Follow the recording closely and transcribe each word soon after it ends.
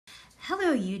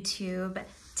Hello YouTube.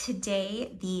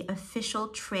 Today the official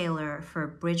trailer for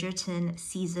Bridgerton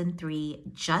season 3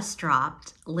 just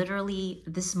dropped literally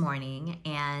this morning,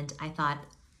 and I thought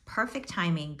perfect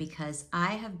timing because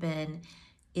I have been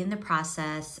in the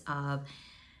process of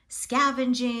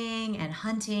scavenging and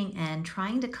hunting and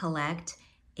trying to collect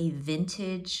a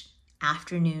vintage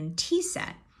afternoon tea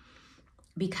set,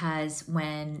 because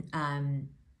when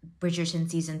Bridgerton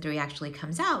season 3 actually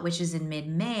comes out, which is in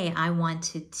mid-May, I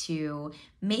wanted to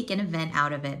make an event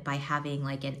out of it by having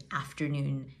like an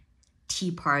afternoon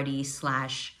tea party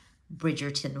slash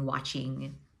Bridgerton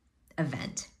watching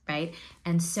event, right?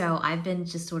 And so I've been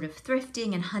just sort of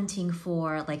thrifting and hunting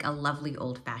for like a lovely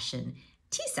old-fashioned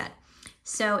tea set.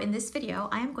 So in this video,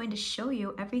 I am going to show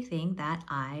you everything that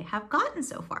I have gotten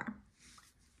so far.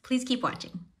 Please keep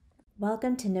watching.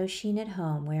 Welcome to No Sheen at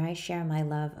Home, where I share my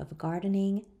love of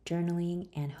gardening, journaling,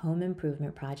 and home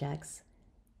improvement projects.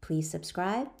 Please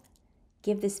subscribe,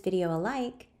 give this video a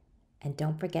like, and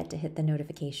don't forget to hit the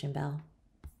notification bell.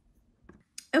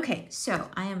 Okay, so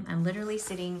I'm literally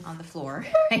sitting on the floor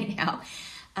right now.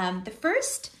 The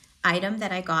first item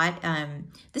that I got,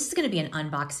 this is going to be an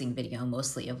unboxing video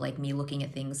mostly of like me looking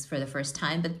at things for the first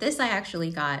time, but this I actually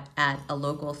got at a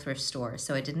local thrift store,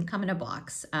 so it didn't come in a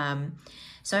box.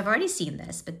 So I've already seen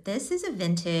this, but this is a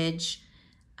vintage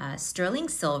sterling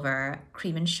silver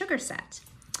cream and sugar set.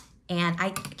 And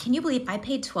can you believe I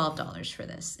paid $12 for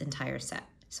this entire set?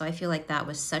 So I feel like that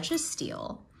was such a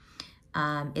steal.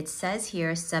 It says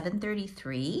here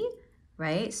 $7.33,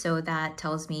 right? So that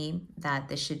tells me that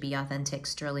this should be authentic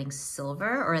sterling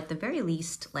silver, or at the very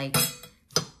least, like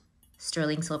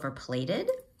sterling silver plated.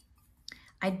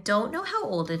 I don't know how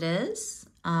old it is,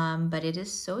 but it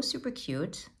is so super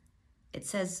cute. It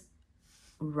says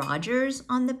Rogers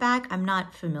on the back. I'm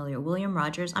not familiar. William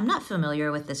Rogers. I'm not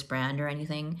familiar with this brand or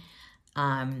anything,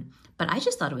 but I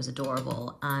just thought it was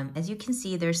adorable. As you can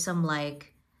see, there's some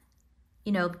like,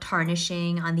 you know,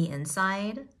 tarnishing on the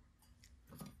inside,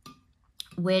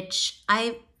 which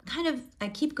I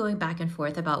keep going back and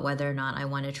forth about whether or not I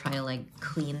want to try to like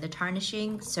clean the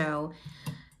tarnishing. So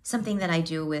something that I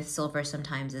do with silver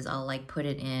sometimes is I'll like put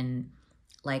it in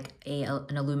like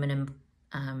an aluminum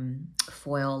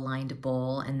foil lined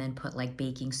bowl and then put like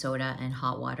baking soda and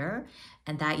hot water,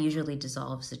 and that usually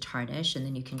dissolves the tarnish, and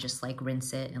then you can just like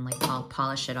rinse it and like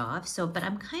polish it off. So, but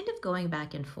I'm kind of going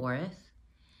back and forth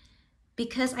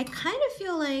because I kind of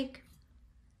feel like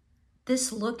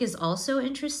this look is also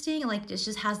interesting. Like it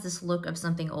just has this look of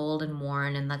something old and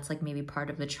worn, and that's like maybe part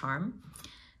of the charm.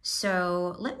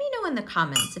 So let me know in the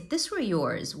comments, if this were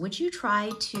yours, would you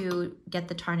try to get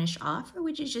the tarnish off, or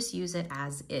would you just use it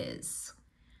as is?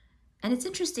 And it's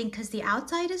interesting because the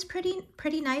outside is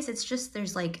pretty nice. It's just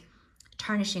there's like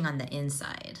tarnishing on the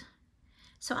inside.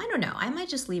 So I don't know, I might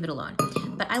just leave it alone.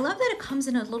 But I love that it comes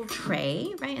in a little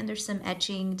tray, right? And there's some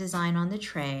etching design on the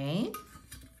tray.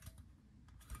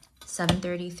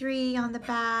 $7.33 on the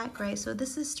back, right? So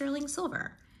this is sterling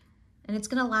silver. And it's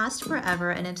gonna last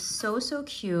forever, and it's so, so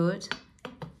cute.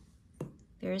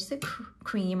 There's the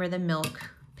cream or the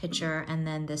milk pitcher, and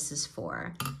then this is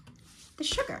for the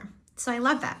sugar. So I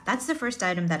love that. That's the first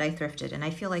item that I thrifted, and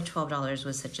I feel like $12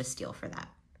 was such a steal for that.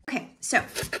 Okay, so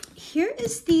here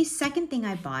is the second thing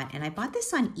I bought, and I bought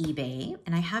this on eBay,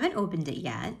 and I haven't opened it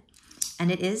yet, and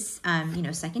it is, you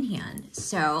know, secondhand.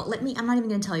 So I'm not even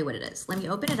gonna tell you what it is. Let me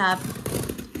open it up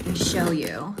and show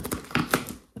you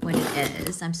what it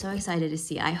is. I'm so excited to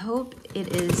see. I hope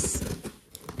it is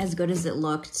as good as it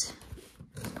looked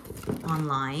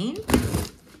online.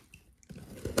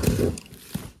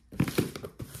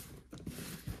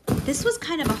 This was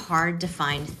kind of a hard to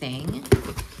find thing,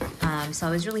 so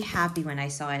I was really happy when I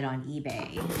saw it on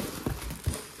eBay.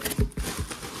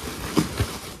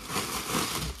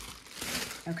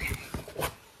 Okay,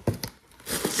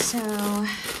 so a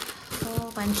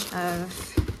whole bunch of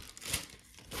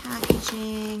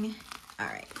packaging. All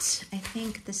right, I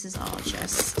think this is all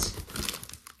just,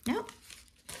 nope,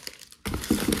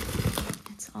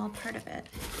 it's all part of it.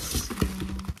 So,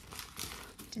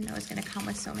 didn't know it was gonna come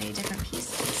with so many different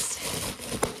pieces.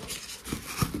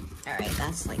 All right,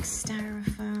 that's like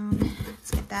styrofoam.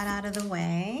 Let's get that out of the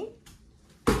way.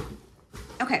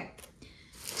 Okay,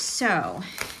 so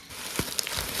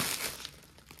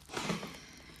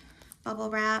bubble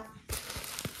wrap.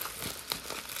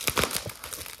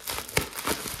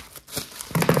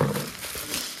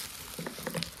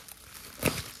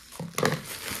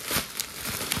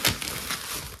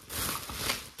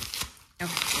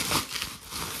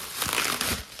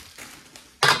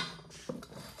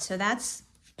 So that's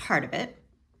part of it.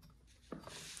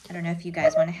 I don't know if you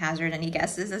guys want to hazard any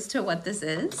guesses as to what this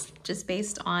is, just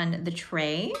based on the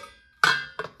tray.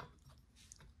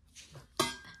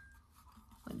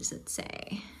 does it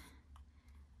say?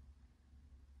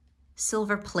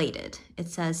 Silver plated. It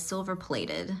says silver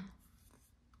plated,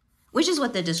 which is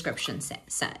what the description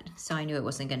said. So I knew it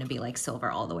wasn't going to be like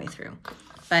silver all the way through,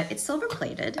 but it's silver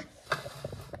plated.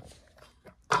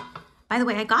 By the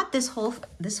way, I got this whole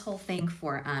thing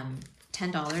for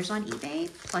 $10 on eBay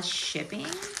plus shipping.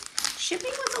 Shipping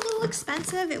was a little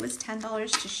expensive. It was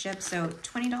 $10 to ship, so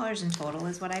 $20 in total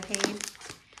is what I paid.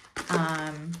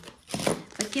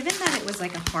 But given that it was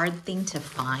like a hard thing to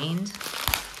find,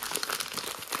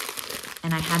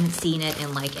 and I hadn't seen it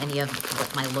in like any of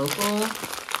my local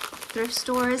thrift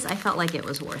stores, I felt like it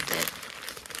was worth it.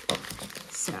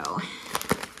 So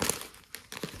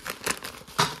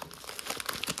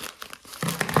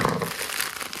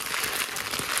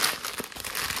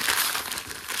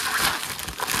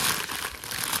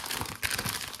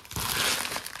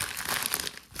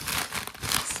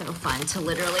fun to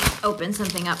literally open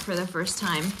something up for the first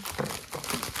time.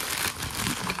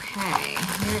 Okay,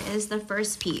 here is the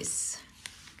first piece.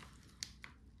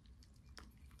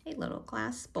 A little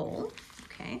glass bowl.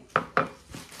 Okay.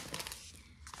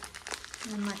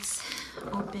 And let's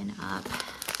open up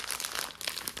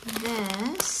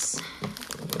this.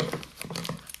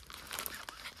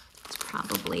 It's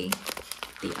probably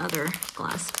the other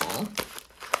glass bowl.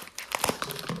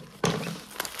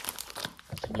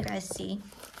 Can you guys see?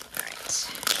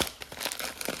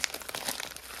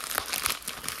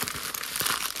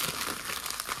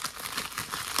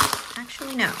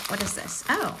 Actually, no. What is this?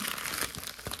 Oh.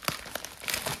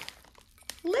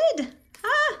 Lid.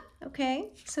 Ah, okay.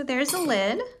 So there's a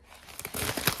lid.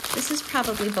 This is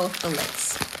probably both the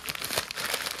lids.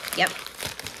 Yep.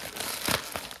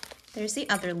 There's the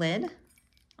other lid.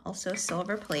 Also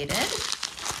silver plated.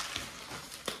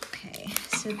 Okay,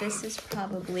 so this is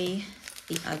probably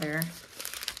the other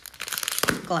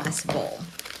glass bowl.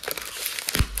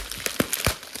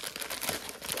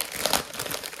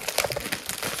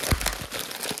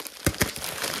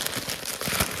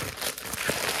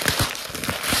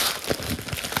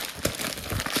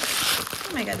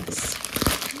 Oh my goodness,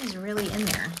 it is really in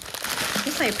there. I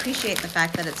guess I appreciate the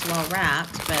fact that it's well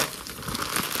wrapped, but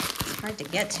it's hard to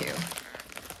get to.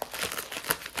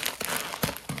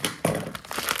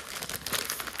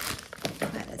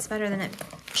 But it's better than it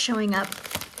showing up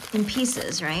in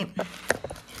pieces, right?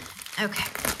 Okay.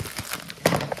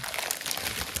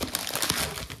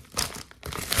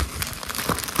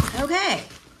 Okay.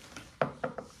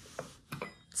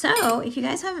 So, if you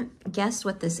guys haven't guessed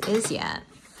what this is yet,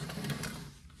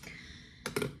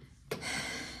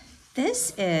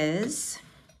 this is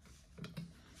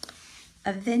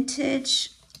a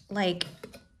vintage, like,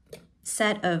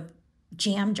 set of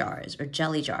jam jars or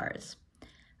jelly jars.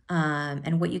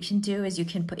 And what you can do is you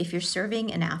can put, if you're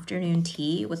serving an afternoon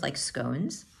tea with like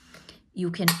scones,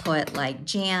 you can put like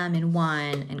jam in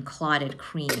one and clotted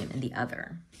cream in the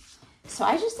other. So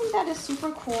I just think that is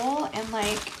super cool and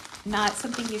like not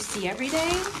something you see every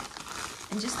day,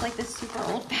 and just like this super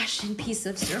old-fashioned piece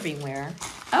of servingware.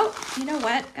 Oh, you know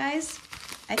what, guys?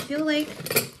 I feel like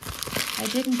I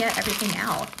didn't get everything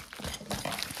out.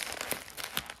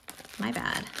 My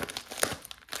bad.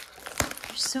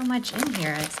 There's so much in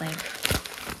here. It's like,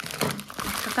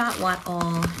 I forgot what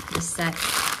all the set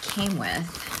came with.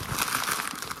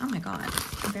 Oh my God,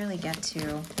 I can barely get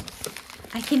to.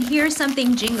 I can hear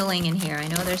something jingling in here. I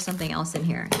know there's something else in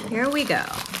here. Here we go.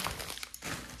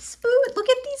 Spoon, look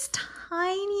at these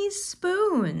tiny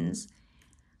spoons.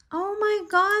 Oh my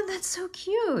God, that's so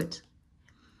cute.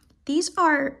 These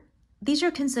are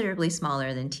considerably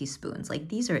smaller than teaspoons. Like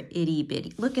these are itty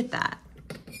bitty. Look at that.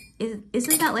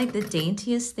 Isn't that like the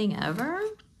daintiest thing ever?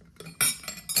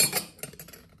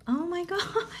 Oh my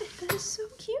God, that is so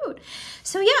cute.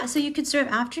 So yeah, so you could serve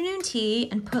afternoon tea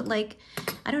and put like,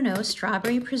 I don't know,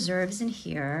 strawberry preserves in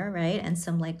here, right? And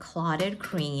some like clotted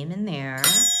cream in there.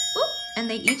 Oop, and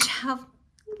they each have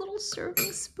little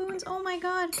serving spoons. Oh my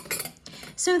God.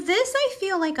 So this I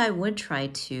feel like I would try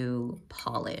to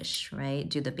polish, right?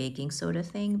 Do the baking soda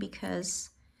thing, because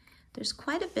there's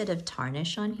quite a bit of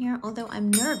tarnish on here, although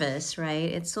I'm nervous,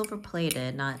 right? It's silver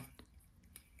plated, not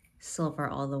silver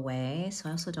all the way. So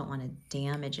I also don't want to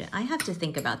damage it. I have to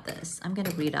think about this. I'm going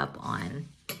to read up on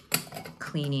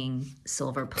cleaning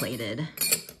silver plated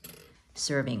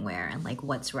servingware and like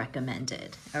what's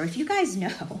recommended. Or if you guys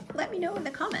know, let me know in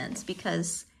the comments,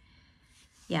 because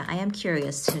yeah, I am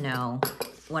curious to know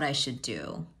what I should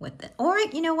do with it. Or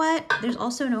you know what? There's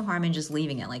also no harm in just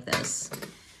leaving it like this.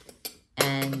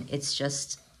 And it's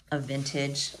just a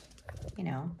vintage, you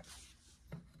know,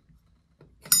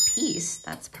 piece.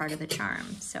 That's part of the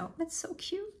charm. So it's so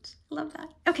cute. Love that.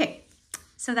 Okay,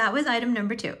 so that was item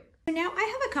number 2. So now I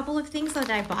have a couple of things that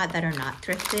I bought that are not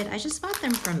thrifted. I just bought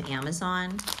them from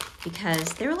Amazon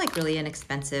because they were like really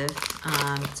inexpensive.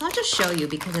 So I'll just show you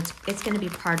because it's going to be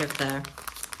part of the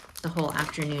whole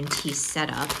afternoon tea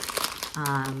setup.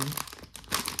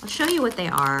 I'll show you what they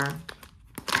are.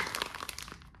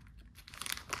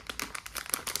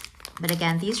 But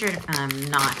again, these are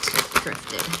not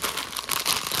thrifted.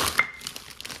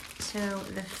 So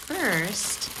the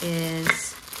first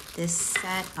is this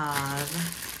set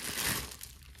of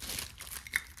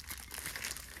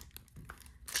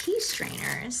tea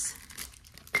strainers.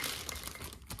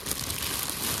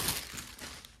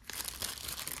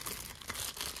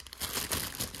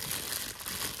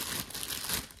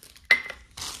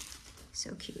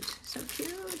 So cute, so cute.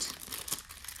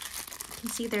 You can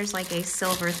see there's like a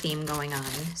silver theme going on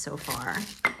so far.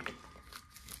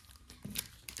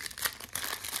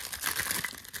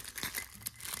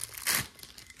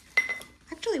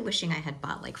 Actually wishing I had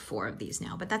bought like 4 of these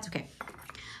now, but that's okay.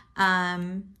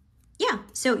 Yeah,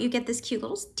 so you get this cute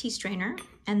little tea strainer,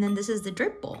 and then this is the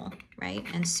drip bowl, right?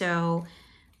 And so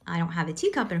I don't have a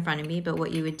teacup in front of me, but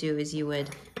what you would do is you would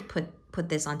put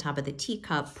this on top of the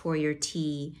teacup, pour your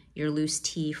tea, your loose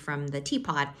tea from the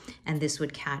teapot, and this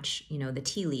would catch, you know, the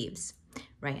tea leaves,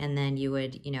 right? And then you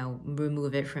would, you know,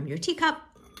 remove it from your teacup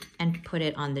and put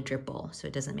it on the drip bowl so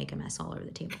it doesn't make a mess all over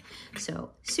the table. So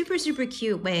super, super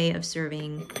cute way of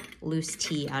serving loose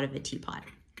tea out of a teapot.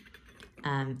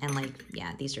 And like,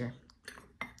 yeah, these are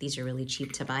really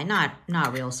cheap to buy. Not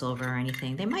real silver or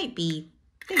anything. They might be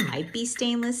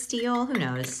stainless steel, who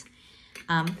knows?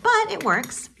 But it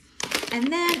works.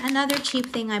 And then another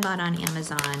cheap thing I bought on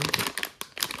Amazon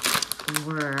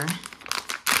were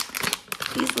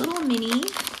these little mini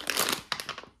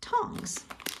tongs.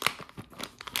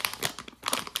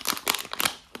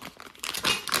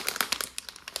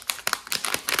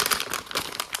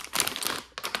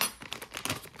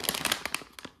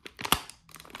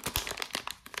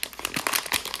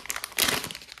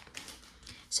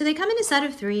 So they come in a set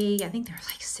of 3. I think they're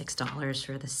like $6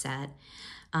 for the set.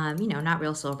 You know, not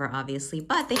real silver, obviously,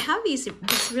 but they have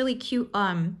this really cute,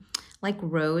 like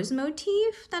rose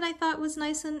motif that I thought was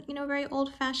nice and, you know, very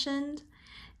old fashioned.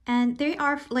 And they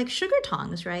are like sugar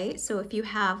tongs, right? So if you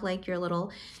have like your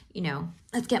little, you know,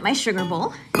 let's get my sugar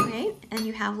bowl, right? And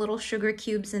you have little sugar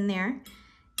cubes in there,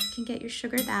 you can get your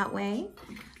sugar that way.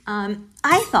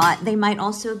 I thought they might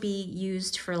also be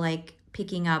used for like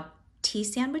picking up tea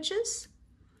sandwiches.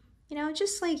 You know,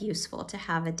 just like useful to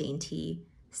have a dainty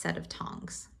set of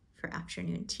tongs for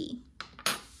afternoon tea.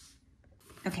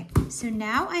 Okay, so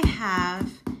now I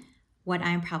have what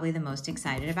I'm probably the most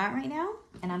excited about right now,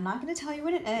 and I'm not going to tell you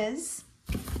what it is.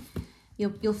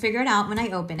 You'll figure it out when I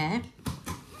open it.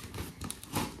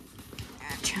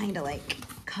 I'm trying to like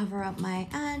cover up my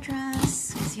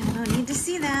address because y'all don't need to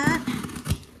see that.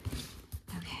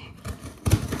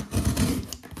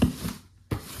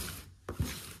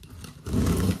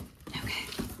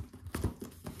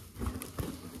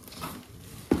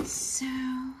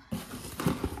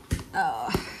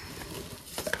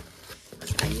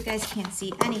 You guys can't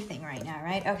see anything right now,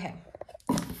 right? Okay.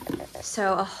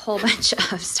 So a whole bunch of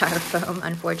styrofoam,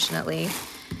 unfortunately.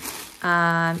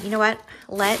 You know what?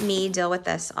 Let me deal with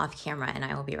this off camera and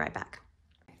I will be right back.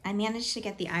 I managed to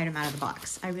get the item out of the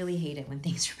box. I really hate it when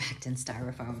things are packed in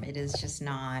styrofoam. It is just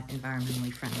not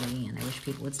environmentally friendly and I wish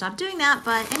people would stop doing that.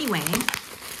 But anyway,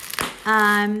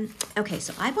 okay,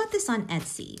 so I bought this on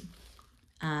Etsy.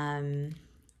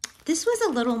 This was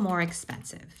a little more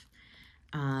expensive.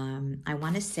 I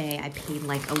want to say I paid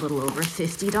like a little over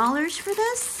 $50 for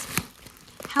this.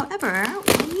 However,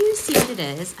 when you see what it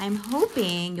is, I'm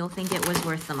hoping you'll think it was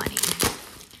worth the money.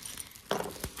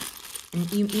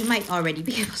 And you might already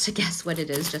be able to guess what it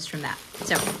is just from that.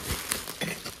 So,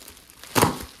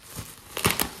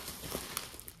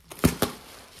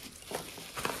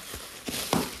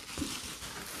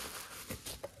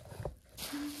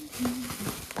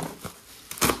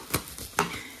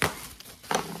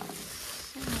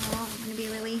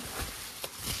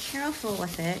 careful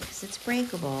with it because it's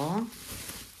breakable.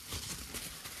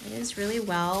 It is really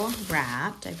well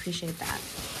wrapped. I appreciate that.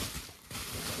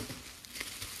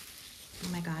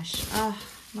 Oh my gosh. Oh,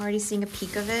 I'm already seeing a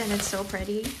peek of it and it's so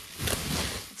pretty.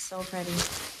 It's so pretty.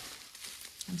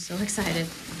 I'm so excited.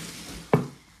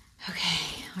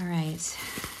 Okay, all right.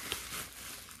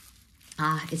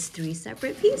 It's 3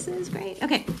 separate pieces, great.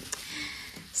 Okay,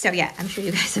 so yeah, I'm sure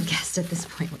you guys have guessed at this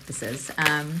point what this is.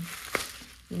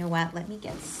 You know what? Let me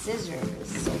get scissors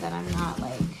so that I'm not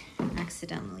like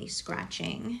accidentally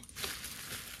scratching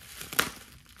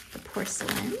the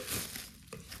porcelain.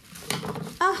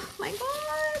 Oh my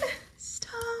God,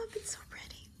 stop, it's so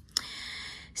pretty.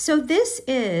 So this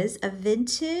is a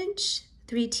vintage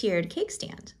 3-tiered cake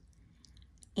stand.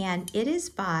 And it is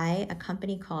by a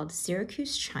company called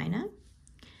Syracuse China,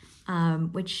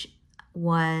 which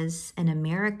was an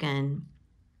American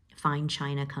fine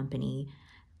china company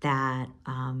that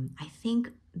I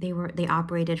think they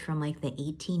operated from like the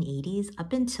 1880s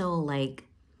up until like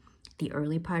the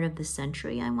early part of the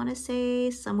century. I want to say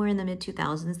somewhere in the mid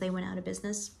 2000s they went out of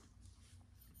business.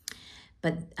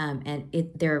 But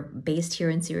they're based here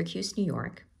in Syracuse, New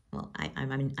York. Well,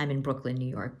 I'm in Brooklyn, New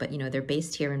York, but you know they're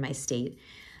based here in my state,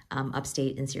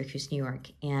 upstate in Syracuse, New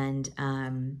York, and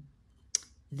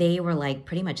they were like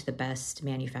pretty much the best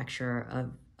manufacturer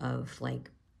of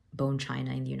like bone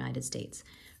china in the United States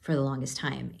for the longest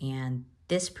time. And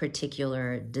this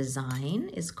particular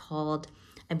design is called,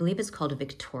 I believe it's called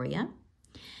Victoria,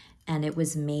 and it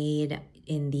was made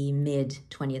in the mid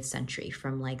 20th century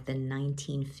from like the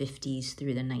 1950s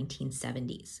through the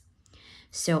 1970s.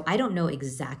 So I don't know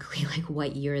exactly like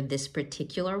what year this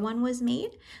particular one was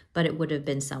made, but it would have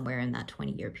been somewhere in that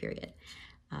 20-year period.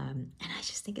 And I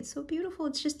just think it's so beautiful.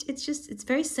 It's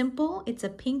very simple. It's a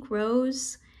pink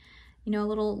rose, you know,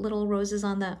 little roses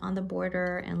on the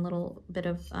border and little bit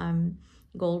of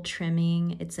gold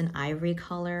trimming. It's an ivory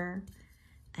color,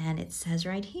 and it says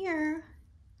right here,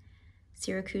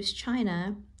 Syracuse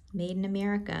China, made in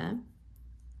America.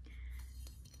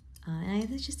 And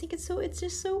I just think it's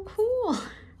just so cool.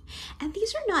 And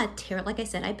these are not terrible. Like I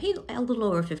said, I paid a little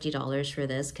over $50 for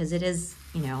this because it is,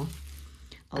 you know,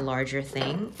 a larger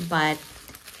thing, but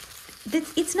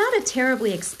it's not a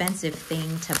terribly expensive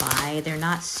thing to buy. They're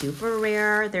not super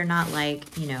rare. They're not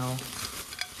like, you know,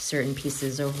 certain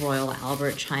pieces of Royal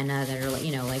Albert china that are,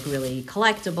 you know, like really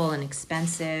collectible and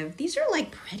expensive. These are like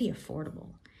pretty affordable,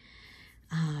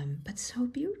 but so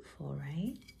beautiful,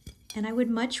 right? And I would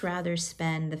much rather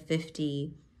spend the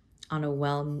 $50 on a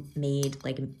well-made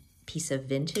like piece of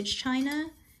vintage china,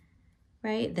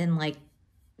 right, than like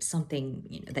something,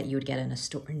 you know, that you would get in a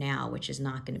store now, which is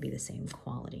not going to be the same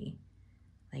quality.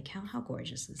 Like how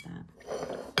gorgeous is that?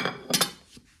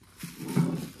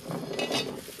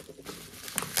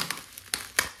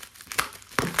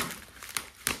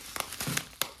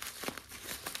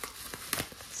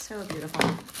 So beautiful.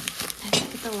 Let's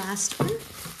look at the last one.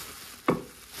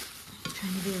 I'm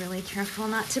trying to be really careful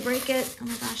not to break it. Oh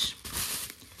my gosh.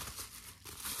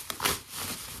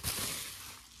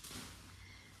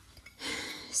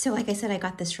 So like I said, I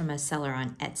got this from a seller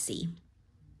on Etsy.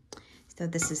 So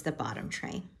this is the bottom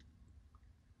tray.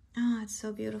 Oh, it's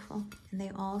so beautiful. And they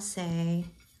all say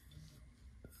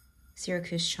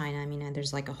Syracuse China. I mean,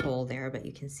 there's like a hole there, but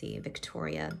you can see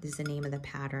Victoria is the name of the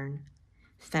pattern.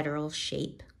 Federal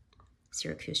shape,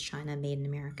 Syracuse China, made in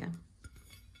America.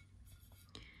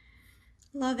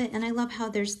 Love it. And I love how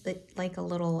there's like a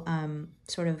little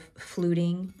sort of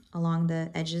fluting along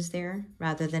the edges there,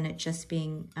 rather than it just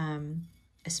being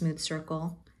a smooth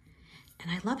circle.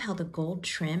 And I love how the gold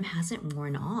trim hasn't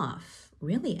worn off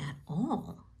really at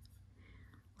all.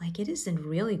 Like it is in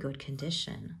really good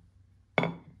condition.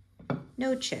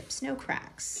 No chips, no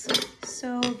cracks.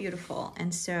 So beautiful.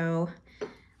 And so,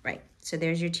 right, so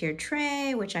there's your tiered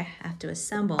tray, which I have to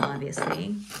assemble,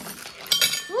 obviously.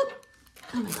 Whoop.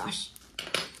 Oh my gosh.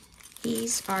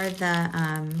 These are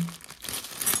the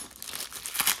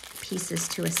pieces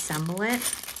to assemble it.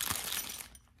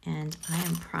 And I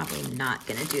am probably not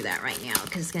gonna do that right now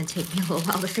because it's gonna take me a little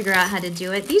while to figure out how to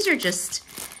do it. These are just,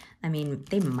 I mean,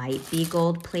 they might be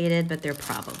gold plated, but they're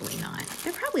probably not.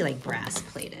 They're probably like brass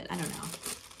plated, I don't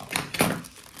know.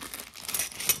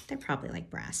 They're probably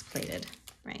like brass plated,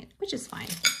 right? Which is fine.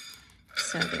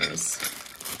 So there's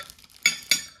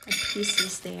the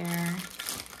pieces there.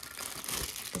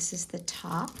 This is the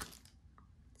top.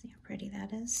 See how pretty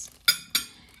that is.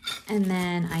 And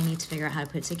then I need to figure out how to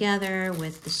put it together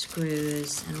with the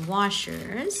screws and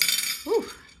washers. Ooh.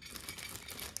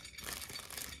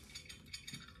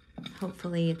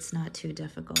 Hopefully it's not too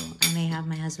difficult. I may have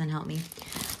my husband help me.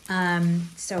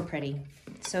 So pretty.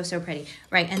 So pretty.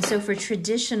 Right, and so for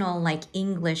traditional like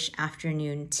English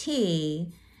afternoon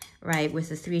tea, right,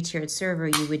 with a 3-tiered server,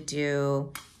 you would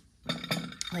do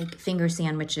like finger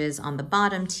sandwiches on the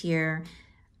bottom tier,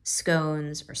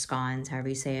 scones or scones, however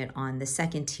you say it, on the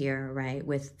second tier, right,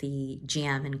 with the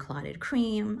jam and clotted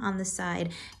cream on the side.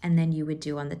 And then you would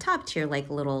do on the top tier like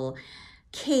little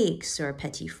cakes or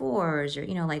petit fours, or,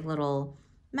 you know, like little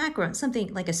macarons,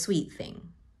 something like a sweet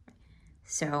thing.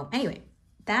 So anyway,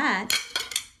 that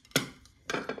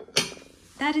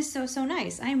is so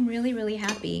nice. I'm really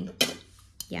happy.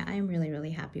 Yeah, I'm really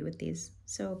happy with these.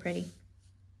 So pretty.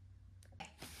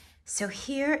 So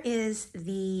here is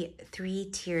the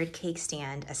 3-tiered cake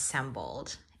stand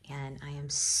assembled. and I am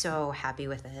so happy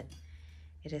with it.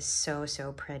 It is so,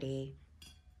 so pretty.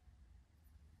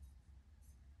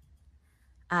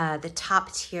 The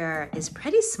top tier is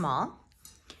pretty small,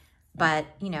 but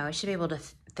you know, it should be able to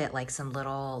fit like some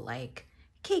little like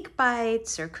cake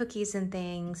bites or cookies and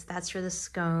things. That's for the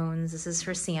scones. This is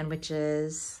for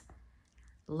sandwiches.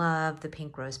 Love the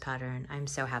pink rose pattern. I'm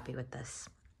so happy with this.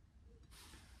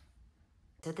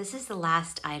 So this is the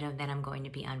last item that I'm going to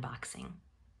be unboxing.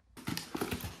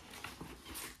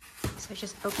 So I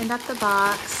just opened up the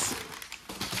box.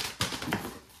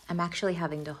 I'm actually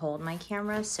having to hold my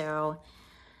camera, so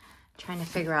I'm trying to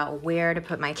figure out where to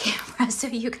put my camera so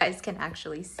you guys can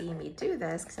actually see me do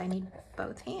this, because I need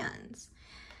both hands.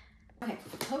 Okay,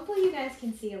 hopefully you guys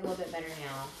can see a little bit better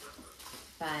now.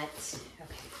 But,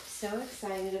 okay, so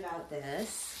excited about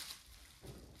this.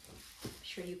 I'm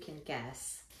sure you can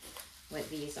guess what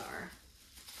these are.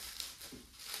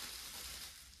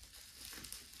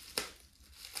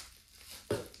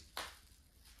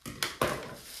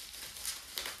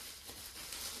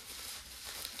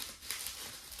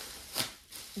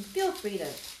 And feel free to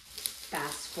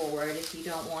fast forward if you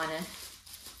don't want to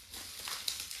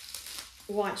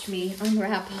watch me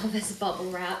unwrap all this bubble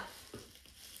wrap,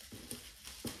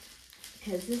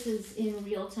 because this is in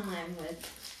real time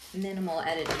with minimal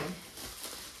editing.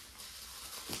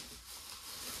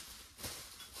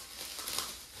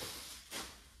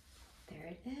 There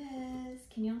it is.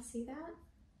 Can y'all see that?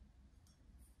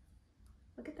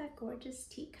 Look at that gorgeous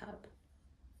teacup.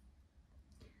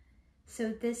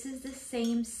 So this is the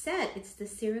same set. It's the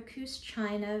Syracuse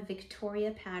China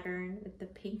Victoria pattern with the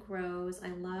pink rose.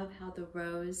 I love how the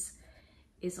rose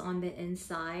is on the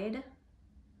inside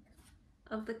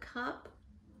of the cup,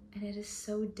 and it is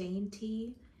so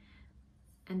dainty.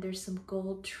 And there's some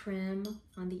gold trim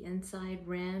on the inside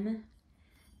rim,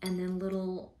 and then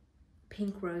little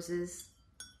pink roses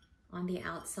on the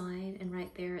outside. And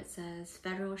right there it says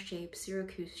Federal Shape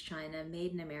Syracuse China,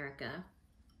 made in America.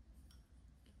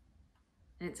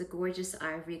 And it's a gorgeous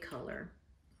ivory color,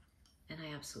 and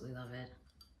I absolutely love it.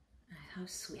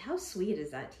 How sweet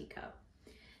is that teacup?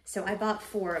 So I bought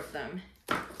 4 of them.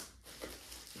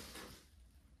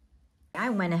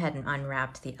 I went ahead and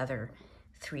unwrapped the other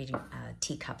 3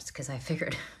 teacups because I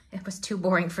figured it was too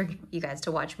boring for you guys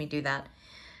to watch me do that.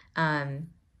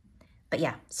 But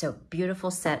yeah, so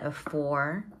beautiful set of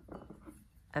 4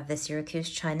 of the Syracuse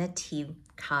China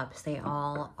teacups. They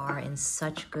all are in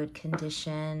such good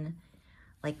condition.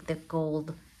 Like the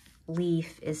gold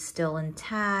leaf is still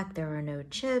intact. There are no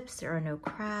chips, there are no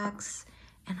cracks.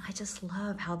 And I just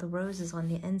love how the rose is on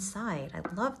the inside. I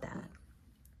love that.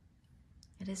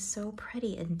 It is so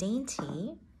pretty and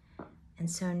dainty. And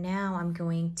so now I'm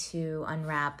going to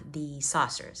unwrap the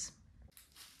saucers.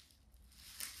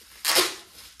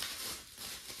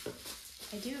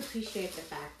 I do appreciate the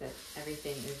fact that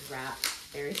everything is wrapped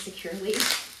very securely,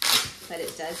 but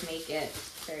it does make it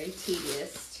very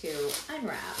tedious to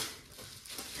unwrap.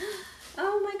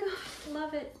 Oh my God,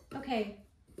 love it. Okay,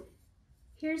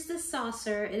 here's the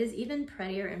saucer. It is even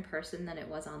prettier in person than it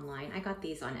was online. I got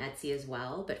these on Etsy as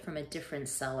well, but from a different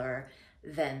seller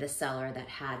than the seller that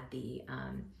had the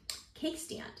cake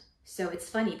stand. So it's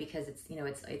funny because it's, you know,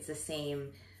 it's the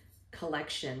same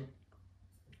collection,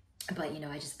 but you know,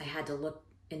 I had to look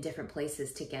in different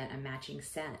places to get a matching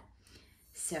set.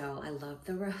 So I love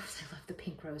the rose. I love the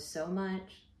pink rose so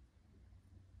much.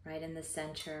 Right in the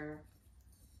center.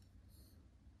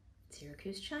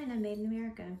 Syracuse China, made in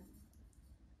America.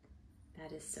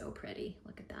 That is so pretty.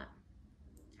 Look at that.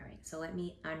 All right, so let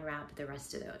me unwrap the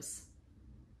rest of those.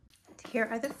 Here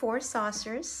are the 4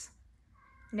 saucers.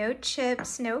 No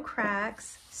chips, no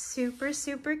cracks. Super,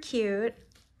 super cute.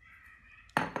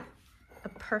 A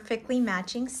perfectly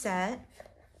matching set.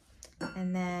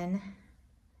 And then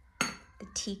the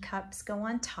teacups go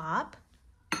on top.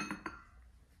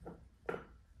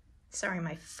 Sorry,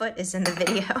 my foot is in the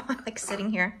video. I'm like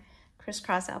sitting here,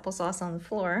 crisscross applesauce on the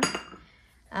floor.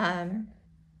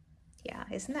 Yeah,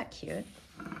 isn't that cute?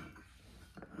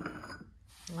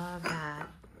 Love that.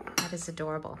 That is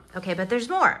adorable. Okay, but there's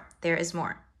more. There is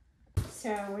more.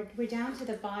 So we're down to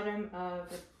the bottom of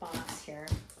the box here.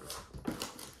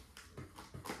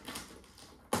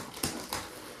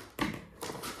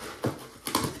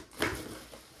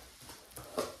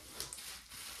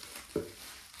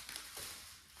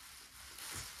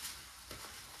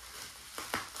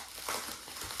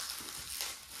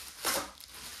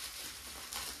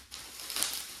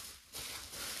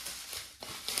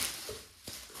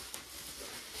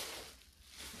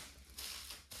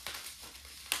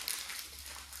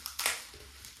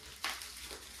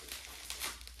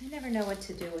 I never know what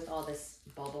to do with all this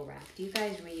bubble wrap. Do you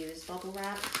guys reuse bubble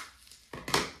wrap?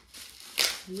 I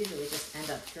usually just end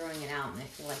up throwing it out, and I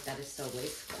feel like that is so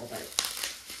wasteful, but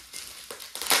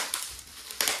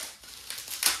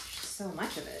so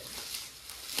much of it.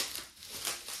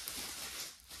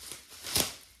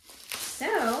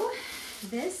 So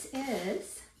this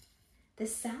is the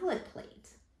salad plate,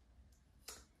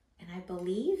 and I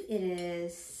believe it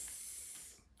is,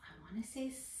 I want to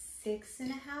say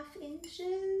 6.5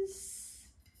 inches.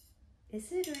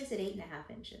 Is it, or is it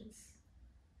 8.5 inches?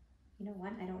 You know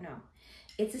what? I don't know.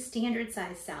 It's a standard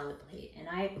size salad plate, and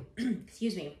I,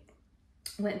 excuse me,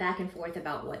 went back and forth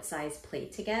about what size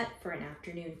plate to get for an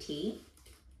afternoon tea.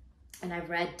 And I've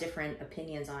read different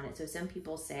opinions on it. So some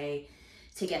people say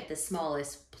to get the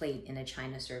smallest plate in a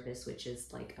China service, which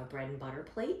is like a bread and butter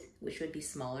plate, which would be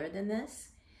smaller than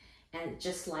this, and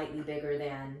just slightly bigger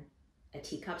than a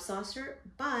teacup saucer.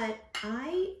 But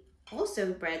I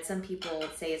also read some people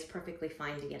say it's perfectly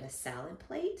fine to get a salad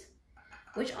plate,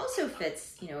 which also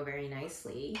fits, you know, very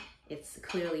nicely. It's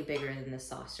clearly bigger than the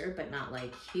saucer, but not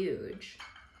like huge.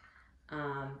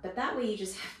 But that way you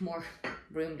just have more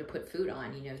room to put food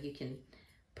on. You know, you can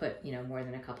put, you know, more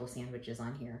than a couple sandwiches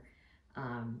on here,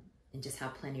 and just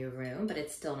have plenty of room, but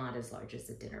it's still not as large as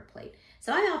a dinner plate.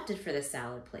 So I opted for the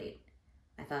salad plate.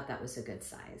 I thought that was a good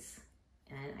size.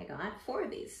 And I got 4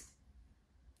 of these.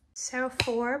 So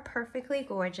 4 perfectly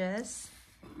gorgeous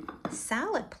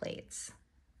salad plates.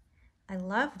 I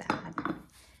love that.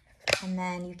 And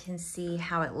then you can see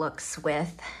how it looks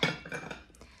with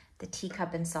the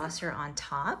teacup and saucer on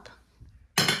top.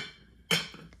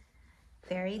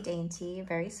 Very dainty,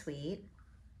 very sweet.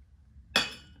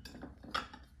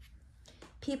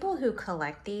 People who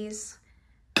collect these,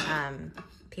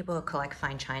 people who collect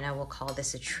fine china will call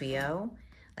this a trio,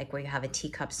 like where you have a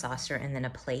teacup, saucer, and then a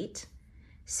plate.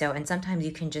 So, and sometimes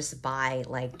you can just buy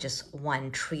like just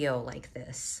one trio like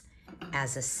this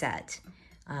as a set.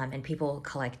 And people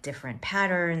collect different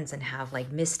patterns and have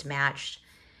like mismatched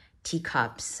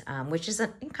teacups, which is a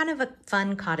kind of a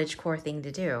fun cottagecore thing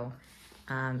to do.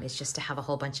 It's just to have a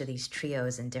whole bunch of these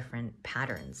trios in different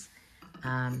patterns.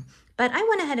 But I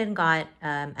went ahead and got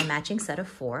a matching set of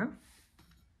 4.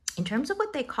 In terms of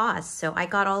what they cost, so I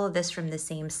got all of this from the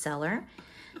same seller.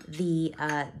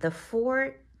 The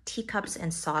 4 teacups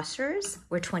and saucers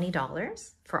were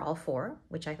 $20 for all 4,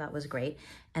 which I thought was great.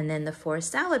 And then the 4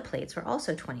 salad plates were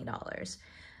also $20.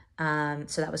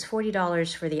 So that was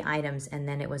 $40 for the items, and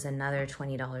then it was another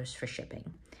 $20 for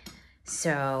shipping.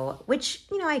 So, which,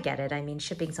 you know, I get it. I mean,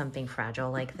 shipping something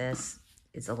fragile like this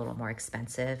is a little more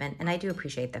expensive. And I do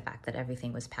appreciate the fact that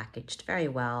everything was packaged very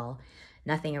well.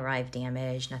 Nothing arrived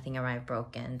damaged, nothing arrived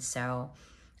broken. So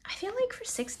I feel like for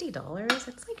 $60,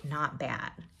 it's like not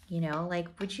bad. You know, like,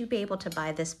 would you be able to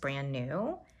buy this brand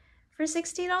new for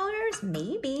 $60?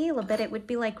 Maybe, but it would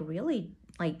be like really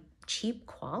like cheap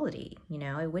quality. You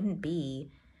know, it wouldn't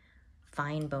be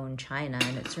fine bone china,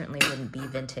 and it certainly wouldn't be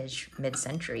vintage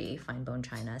mid-century fine bone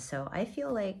china. So I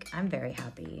feel like I'm very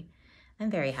happy. I'm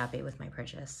very happy with my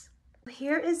purchase.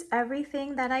 Here is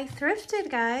everything that I thrifted,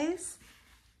 guys.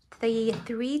 The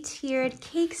 3-tiered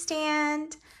cake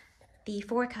stand, the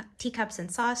 4 teacups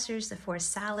and saucers, the 4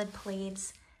 salad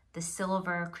plates, the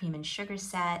silver cream and sugar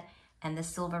set, and the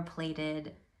silver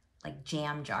plated like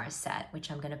jam jar set, which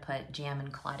I'm gonna put jam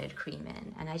and clotted cream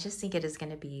in. And I just think it is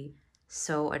gonna be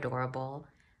so adorable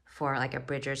for like a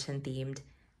Bridgerton themed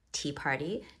tea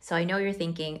party. So I know you're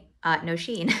thinking, no,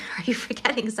 Sheen, are you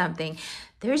forgetting something?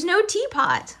 There's no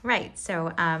teapot, right?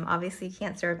 So obviously you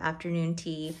can't serve afternoon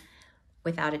tea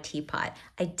without a teapot.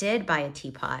 I did buy a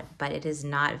teapot, but it is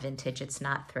not vintage. It's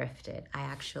not thrifted. I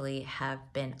actually have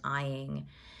been eyeing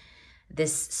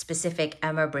this specific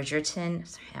Emma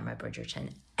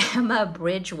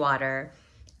Bridgerwater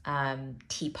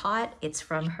teapot. It's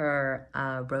from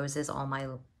her Roses All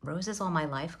My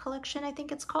Life collection, I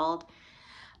think it's called.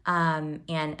 And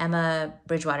Emma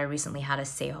Bridgewater recently had a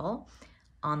sale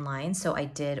online, so I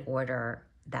did order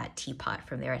that teapot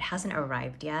from there. It hasn't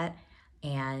arrived yet,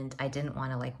 and I didn't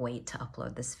want to like wait to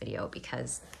upload this video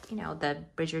because, you know, the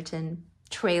Bridgerton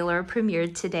trailer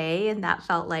premiered today, and that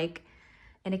felt like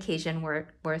an occasion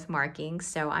worth marking.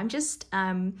 So I'm just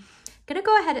gonna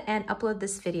go ahead and upload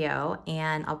this video,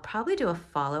 and I'll probably do a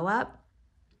follow-up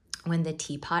when the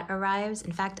teapot arrives.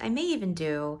 In fact, I may even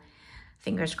do,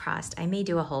 fingers crossed, I may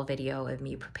do a whole video of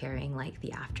me preparing like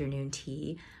the afternoon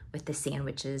tea with the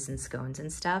sandwiches and scones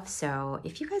and stuff. So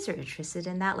if you guys are interested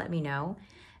in that, let me know,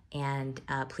 and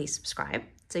please subscribe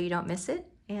so you don't miss it.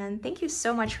 And thank you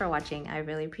so much for watching. I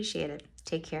really appreciate it.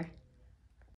 Take care.